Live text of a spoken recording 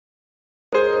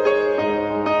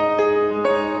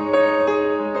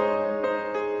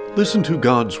Listen to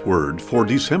God's Word for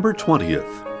December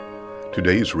 20th.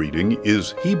 Today's reading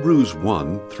is Hebrews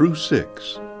 1 through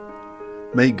 6.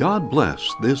 May God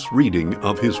bless this reading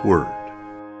of His Word.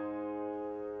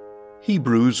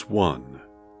 Hebrews 1.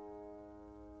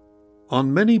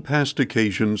 On many past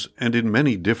occasions and in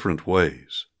many different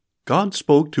ways, God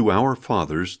spoke to our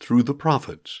fathers through the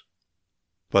prophets.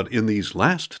 But in these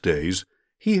last days,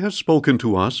 He has spoken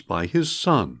to us by His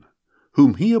Son,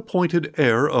 whom He appointed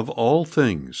heir of all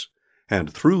things,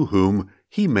 and through whom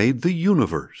He made the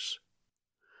universe.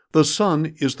 The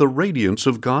Son is the radiance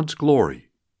of God's glory,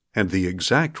 and the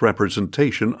exact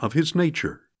representation of His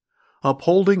nature,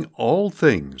 upholding all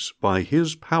things by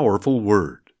His powerful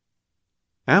word.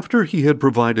 After He had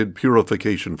provided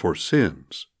purification for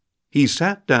sins, He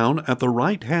sat down at the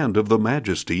right hand of the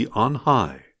Majesty on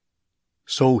high.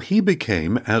 So He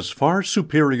became as far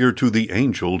superior to the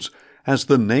angels as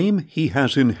the name He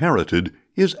has inherited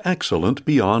is excellent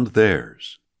beyond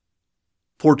theirs.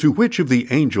 For to which of the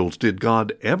angels did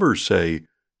God ever say,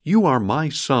 "You are my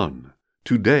Son,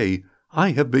 today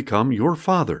I have become your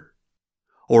Father"?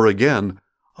 Or again,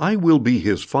 "I will be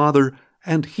his Father,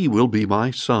 and he will be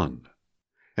my Son"?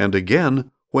 And again,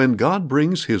 when God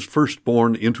brings His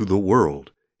firstborn into the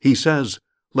world, He says,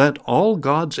 "Let all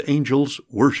God's angels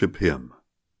worship Him."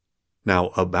 Now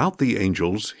about the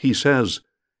angels He says,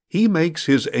 "He makes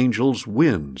His angels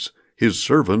winds, His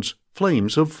servants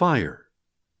flames of fire."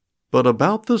 But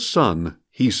about the Son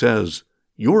He says,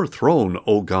 "Your throne,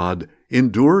 O God,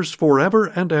 endures forever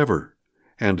and ever,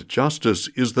 and justice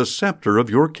is the scepter of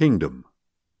your kingdom.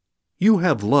 You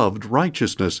have loved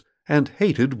righteousness and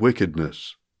hated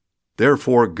wickedness.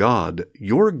 Therefore God,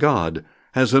 your God,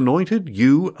 has anointed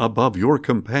you above your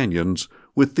companions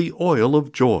with the oil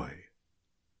of joy."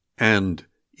 And,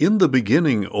 "In the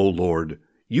beginning, O Lord,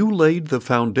 you laid the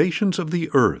foundations of the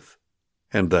earth,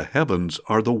 and the heavens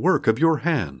are the work of your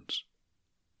hands.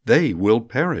 They will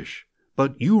perish,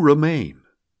 but you remain.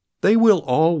 They will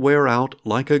all wear out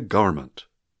like a garment.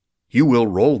 You will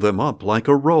roll them up like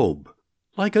a robe.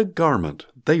 Like a garment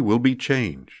they will be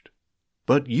changed.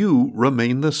 But you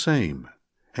remain the same,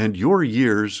 and your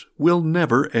years will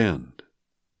never end."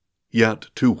 Yet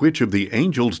to which of the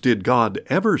angels did God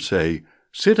ever say,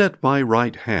 "Sit at my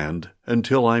right hand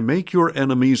until I make your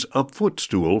enemies a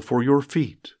footstool for your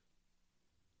feet"?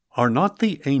 Are not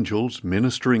the angels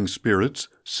ministering spirits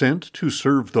sent to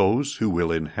serve those who will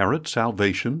inherit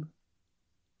salvation?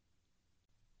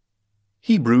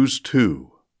 Hebrews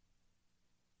 2.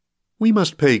 We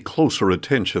must pay closer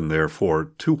attention,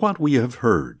 therefore, to what we have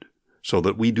heard, so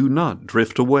that we do not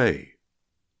drift away.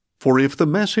 For if the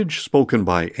message spoken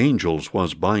by angels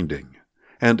was binding,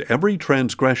 and every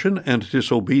transgression and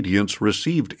disobedience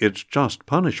received its just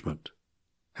punishment,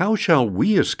 how shall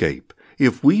we escape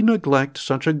if we neglect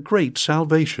such a great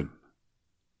salvation?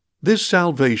 This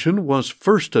salvation was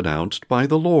first announced by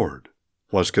the Lord,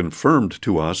 was confirmed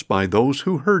to us by those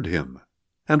who heard Him,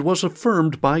 and was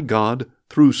affirmed by God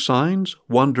through signs,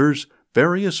 wonders,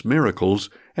 various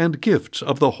miracles, and gifts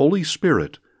of the Holy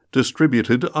Spirit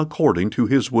distributed according to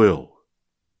His will.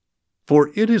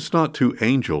 For it is not to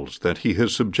angels that He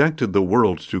has subjected the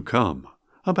world to come,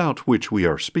 about which we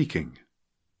are speaking.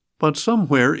 But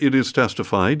somewhere it is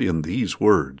testified in these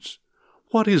words,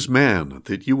 "What is man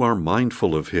that you are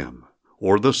mindful of him,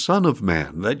 or the Son of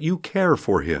Man that you care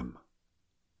for him?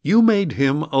 You made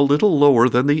him a little lower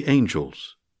than the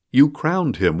angels. You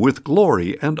crowned him with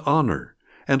glory and honor,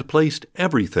 and placed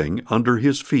everything under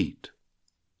his feet."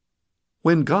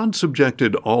 When God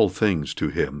subjected all things to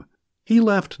Him, He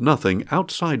left nothing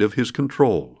outside of His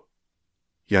control.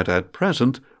 Yet at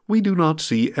present we do not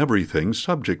see everything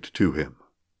subject to Him.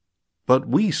 But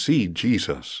we see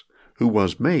Jesus, who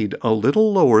was made a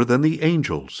little lower than the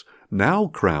angels, now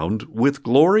crowned with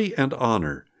glory and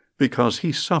honor, because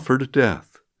He suffered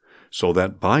death, so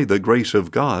that by the grace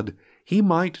of God He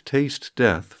might taste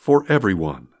death for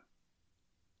everyone.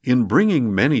 In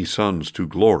bringing many sons to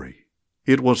glory,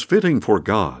 it was fitting for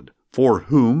God, for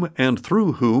whom and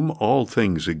through whom all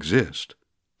things exist,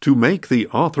 to make the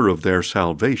author of their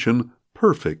salvation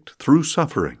perfect through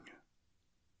suffering.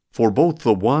 For both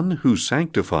the one who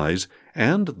sanctifies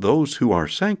and those who are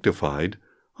sanctified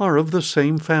are of the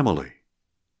same family.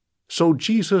 So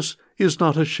Jesus is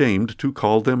not ashamed to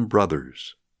call them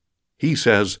brothers. He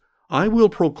says, "I will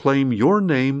proclaim your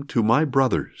name to my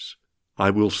brothers. I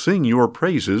will sing your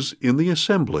praises in the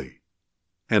assembly."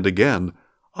 And again,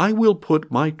 "I will put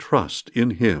my trust in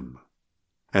Him."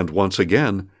 And once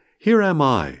again, "Here am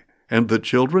I, and the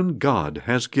children God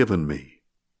has given me."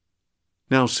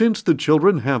 Now since the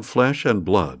children have flesh and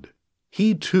blood,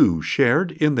 He too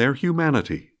shared in their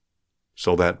humanity,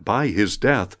 so that by His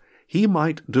death he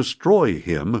might destroy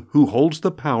him who holds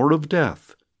the power of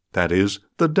death, that is,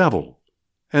 the devil,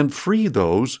 and free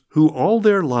those who all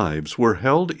their lives were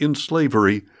held in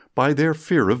slavery by their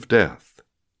fear of death.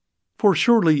 For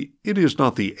surely it is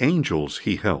not the angels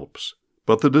he helps,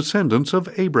 but the descendants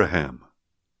of Abraham.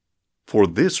 For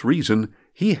this reason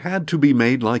he had to be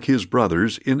made like his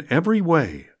brothers in every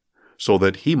way, so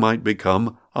that he might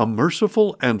become a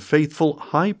merciful and faithful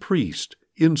high priest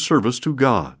in service to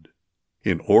God,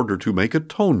 in order to make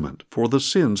atonement for the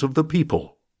sins of the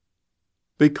people.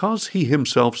 Because he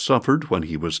himself suffered when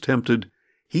he was tempted,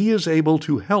 he is able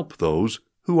to help those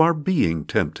who are being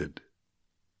tempted.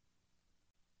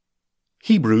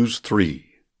 Hebrews 3.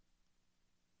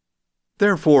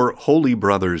 Therefore, holy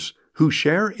brothers, who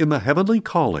share in the heavenly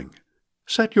calling,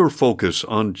 set your focus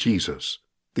on Jesus,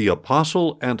 the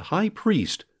apostle and high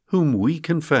priest whom we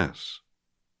confess.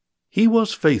 He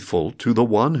was faithful to the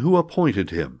one who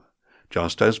appointed him,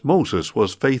 just as Moses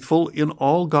was faithful in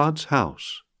all God's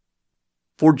house.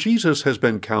 For Jesus has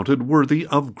been counted worthy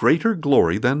of greater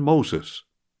glory than Moses,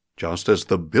 just as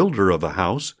the builder of a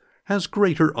house has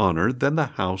greater honor than the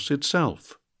house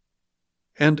itself.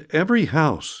 And every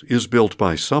house is built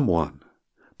by someone,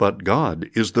 but God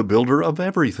is the builder of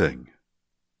everything.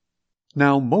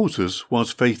 Now Moses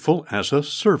was faithful as a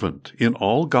servant in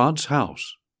all God's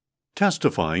house,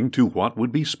 testifying to what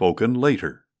would be spoken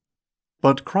later.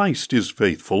 But Christ is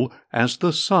faithful as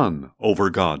the Son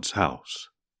over God's house.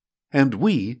 And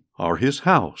we are his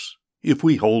house, if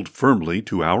we hold firmly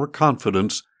to our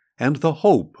confidence and the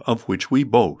hope of which we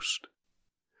boast.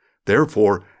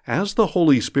 Therefore, as the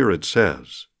Holy Spirit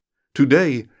says,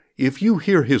 "Today, if you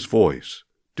hear his voice,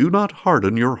 do not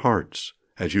harden your hearts,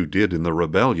 as you did in the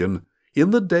rebellion, in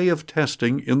the day of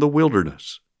testing in the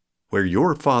wilderness, where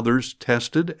your fathers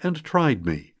tested and tried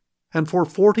me, and for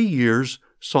 40 years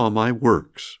saw my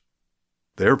works.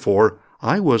 Therefore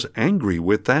I was angry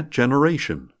with that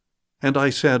generation, and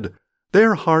I said,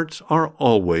 their hearts are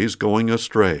always going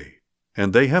astray,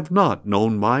 and they have not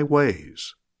known my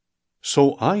ways.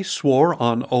 So I swore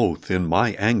on oath in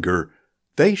my anger,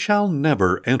 they shall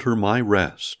never enter my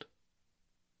rest."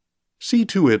 See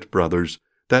to it, brothers,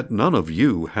 that none of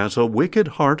you has a wicked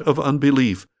heart of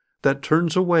unbelief that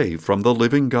turns away from the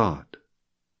living God.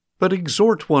 But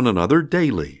exhort one another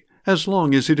daily, as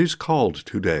long as it is called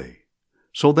today,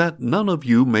 so that none of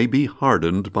you may be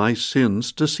hardened by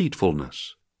sin's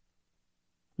deceitfulness.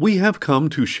 We have come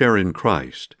to share in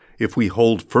Christ, if we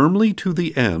hold firmly to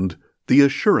the end the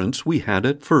assurance we had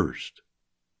at first.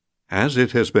 As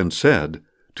it has been said,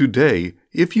 "Today,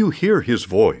 if you hear his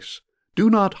voice, do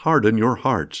not harden your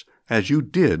hearts as you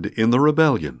did in the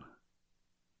rebellion."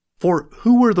 For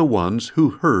who were the ones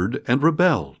who heard and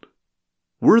rebelled?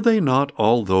 Were they not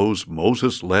all those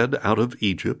Moses led out of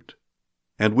Egypt?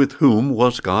 And with whom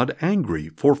was God angry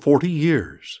for 40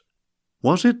 years?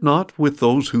 Was it not with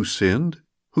those who sinned,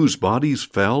 whose bodies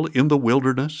fell in the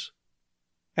wilderness?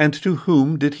 And to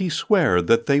whom did he swear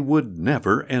that they would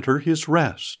never enter his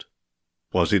rest?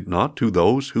 Was it not to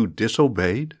those who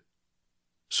disobeyed?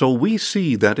 So we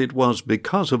see that it was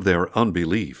because of their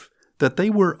unbelief that they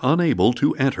were unable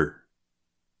to enter.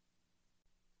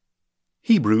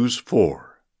 Hebrews 4.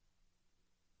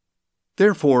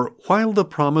 Therefore, while the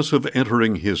promise of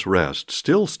entering his rest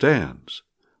still stands,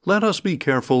 let us be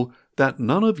careful that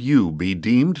none of you be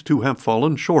deemed to have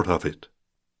fallen short of it.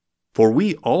 For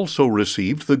we also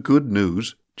received the good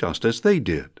news just as they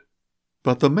did.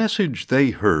 But the message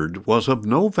they heard was of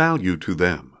no value to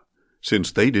them,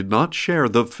 since they did not share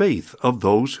the faith of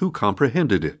those who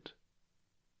comprehended it.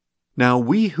 Now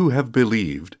we who have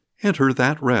believed enter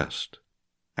that rest.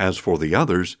 As for the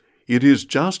others, it is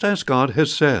just as God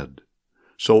has said,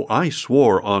 "So I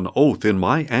swore on oath in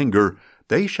my anger,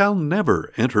 they shall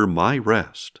never enter my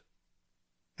rest."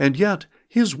 And yet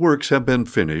his works have been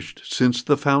finished since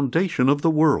the foundation of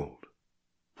the world.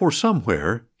 For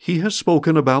somewhere he has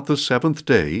spoken about the seventh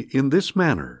day in this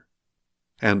manner,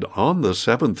 "And on the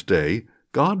seventh day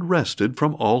God rested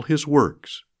from all his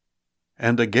works."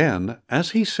 And again,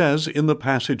 as he says in the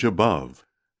passage above,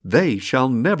 "They shall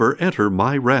never enter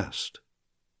my rest."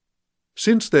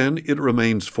 Since then it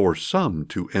remains for some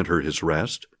to enter his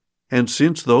rest, and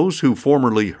since those who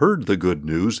formerly heard the good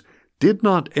news did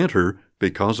not enter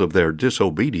because of their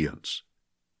disobedience,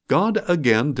 God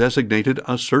again designated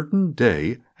a certain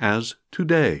day as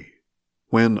today,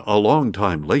 when a long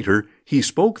time later he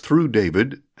spoke through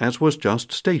David, as was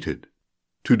just stated,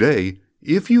 "Today,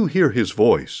 if you hear his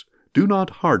voice, do not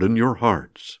harden your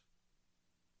hearts."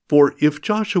 For if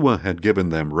Joshua had given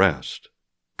them rest,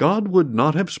 God would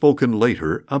not have spoken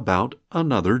later about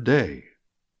another day.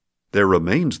 There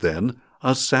remains then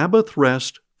a Sabbath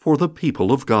rest for the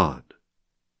people of God.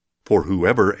 For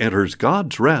whoever enters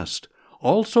God's rest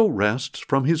also rests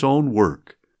from his own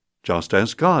work, just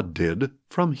as God did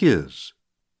from his.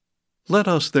 Let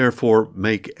us therefore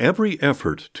make every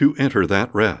effort to enter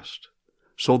that rest,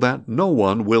 so that no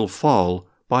one will fall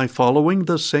by following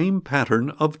the same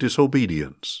pattern of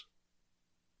disobedience.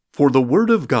 For the Word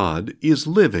of God is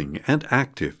living and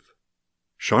active.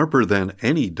 Sharper than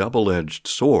any double-edged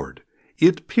sword,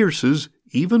 it pierces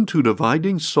even to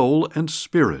dividing soul and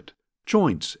spirit,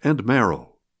 joints and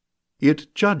marrow.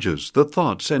 It judges the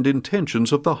thoughts and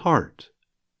intentions of the heart.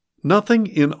 Nothing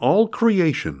in all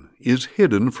creation is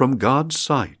hidden from God's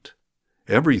sight.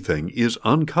 Everything is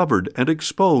uncovered and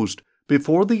exposed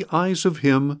before the eyes of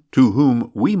Him to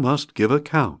whom we must give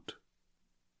account.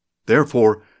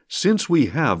 Therefore, since we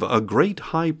have a great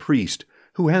high priest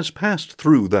who has passed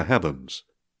through the heavens,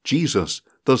 Jesus,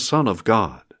 the Son of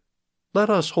God, let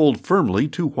us hold firmly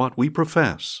to what we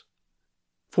profess.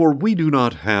 For we do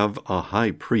not have a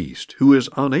high priest who is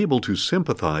unable to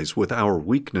sympathize with our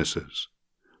weaknesses,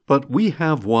 but we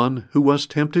have one who was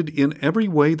tempted in every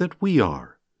way that we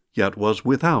are, yet was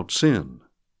without sin.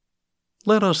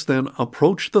 Let us then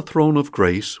approach the throne of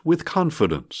grace with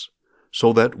confidence,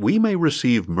 so that we may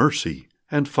receive mercy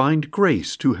and find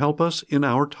grace to help us in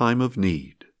our time of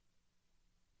need.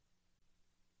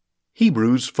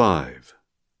 Hebrews 5.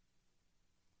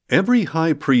 Every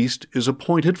high priest is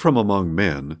appointed from among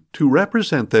men to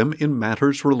represent them in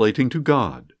matters relating to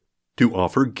God, to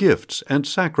offer gifts and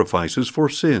sacrifices for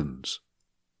sins.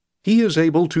 He is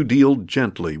able to deal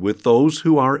gently with those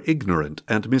who are ignorant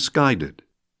and misguided,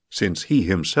 since he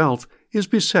himself is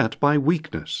beset by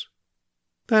weakness.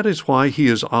 That is why he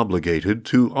is obligated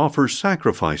to offer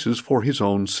sacrifices for his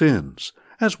own sins,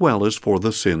 as well as for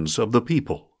the sins of the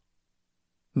people.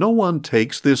 No one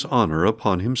takes this honor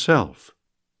upon himself.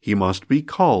 He must be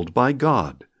called by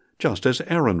God, just as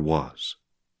Aaron was.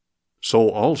 So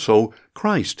also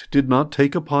Christ did not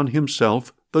take upon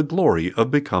himself the glory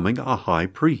of becoming a high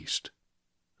priest.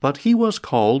 But he was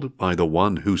called by the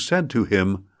one who said to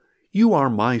him, "You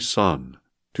are my son.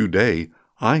 Today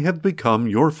I have become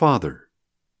your father."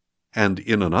 And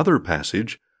in another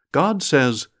passage, God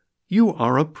says, "You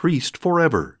are a priest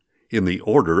forever, in the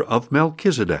order of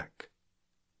Melchizedek."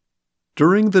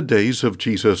 During the days of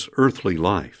Jesus' earthly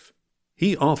life,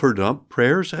 he offered up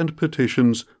prayers and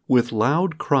petitions with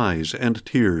loud cries and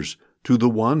tears to the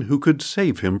one who could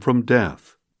save him from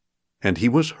death, and he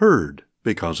was heard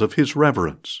because of his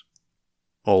reverence.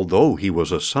 Although he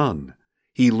was a son,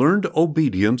 he learned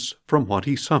obedience from what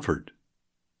he suffered,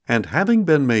 and having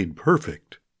been made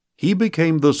perfect, he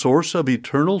became the source of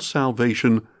eternal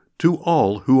salvation to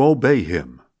all who obey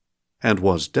him, and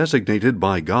was designated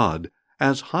by God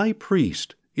as high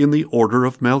priest in the order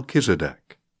of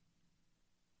Melchizedek.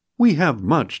 We have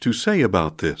much to say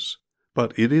about this,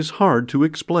 but it is hard to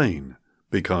explain,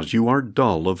 because you are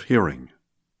dull of hearing.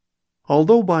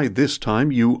 Although by this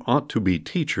time you ought to be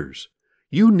teachers,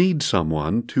 you need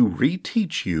someone to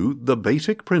reteach you the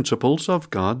basic principles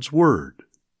of God's Word.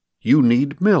 You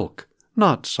need milk,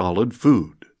 not solid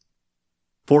food.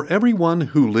 For everyone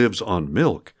who lives on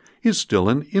milk is still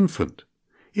an infant,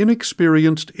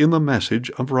 inexperienced in the message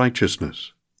of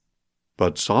righteousness.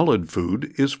 But solid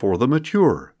food is for the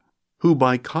mature, who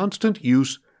by constant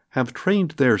use have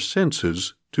trained their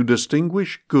senses to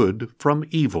distinguish good from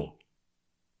evil.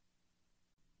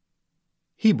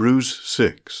 Hebrews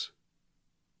 6.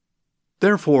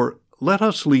 Therefore, let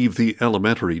us leave the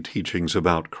elementary teachings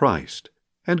about Christ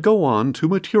and go on to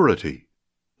maturity,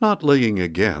 not laying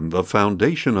again the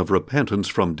foundation of repentance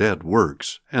from dead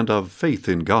works and of faith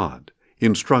in God,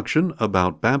 instruction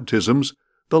about baptisms,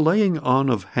 the laying on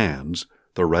of hands,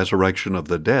 the resurrection of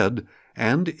the dead,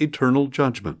 and eternal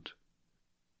judgment.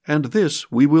 And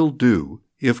this we will do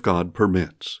if God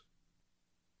permits.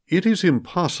 It is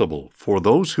impossible for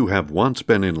those who have once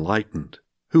been enlightened,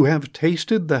 who have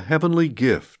tasted the heavenly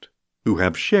gift, who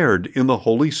have shared in the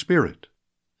Holy Spirit,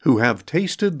 who have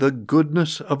tasted the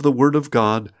goodness of the Word of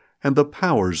God and the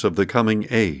powers of the coming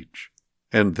age,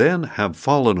 and then have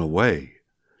fallen away,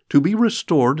 to be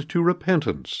restored to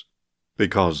repentance,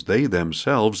 because they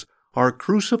themselves are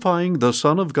crucifying the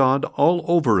Son of God all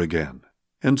over again,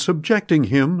 and subjecting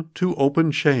him to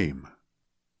open shame.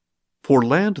 For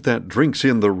land that drinks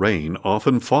in the rain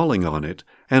often falling on it,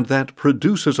 and that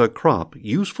produces a crop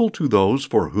useful to those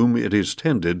for whom it is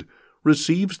tended,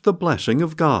 receives the blessing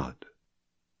of God.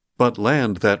 But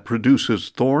land that produces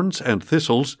thorns and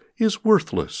thistles is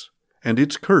worthless, and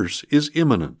its curse is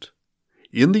imminent.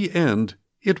 In the end,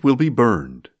 it will be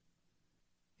burned.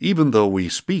 Even though we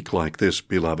speak like this,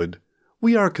 beloved,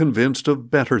 we are convinced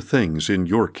of better things in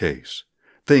your case,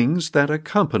 things that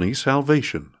accompany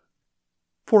salvation.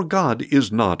 For God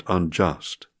is not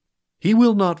unjust. He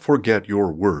will not forget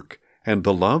your work and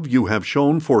the love you have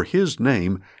shown for His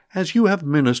name as you have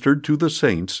ministered to the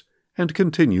saints and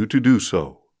continue to do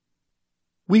so.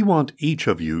 We want each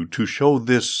of you to show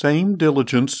this same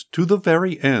diligence to the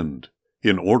very end,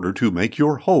 in order to make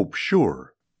your hope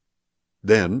sure.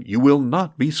 Then you will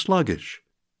not be sluggish,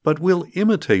 but will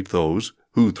imitate those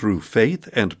who through faith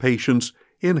and patience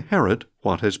inherit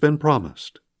what has been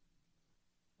promised.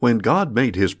 When God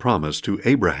made His promise to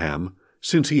Abraham,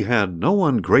 since he had no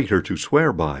one greater to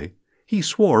swear by, He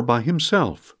swore by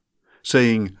Himself,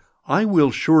 saying, "I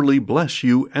will surely bless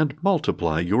you and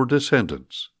multiply your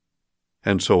descendants."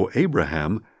 And so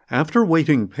Abraham, after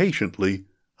waiting patiently,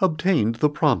 obtained the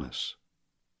promise.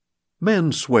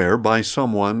 Men swear by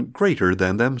someone greater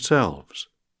than themselves,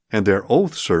 and their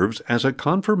oath serves as a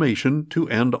confirmation to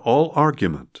end all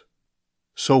argument.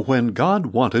 So when God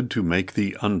wanted to make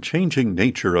the unchanging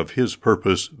nature of His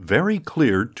purpose very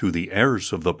clear to the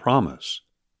heirs of the promise,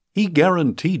 He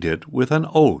guaranteed it with an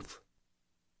oath.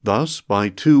 Thus, by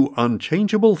two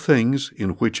unchangeable things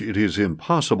in which it is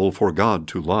impossible for God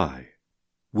to lie,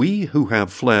 we who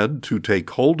have fled to take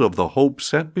hold of the hope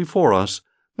set before us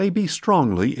may be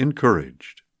strongly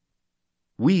encouraged.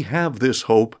 We have this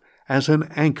hope as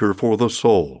an anchor for the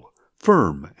soul,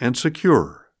 firm and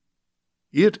secure.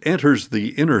 It enters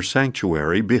the inner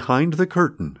sanctuary behind the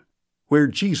curtain, where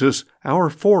Jesus, our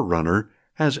forerunner,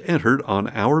 has entered on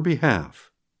our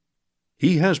behalf.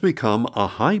 He has become a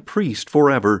high priest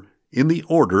forever in the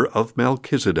order of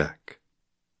Melchizedek.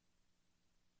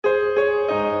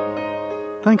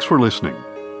 Thanks for listening,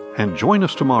 and join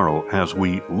us tomorrow as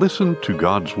we listen to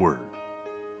God's Word.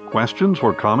 Questions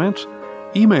or comments?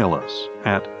 Email us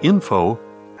at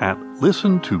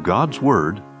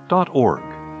info@listentogodsword.org.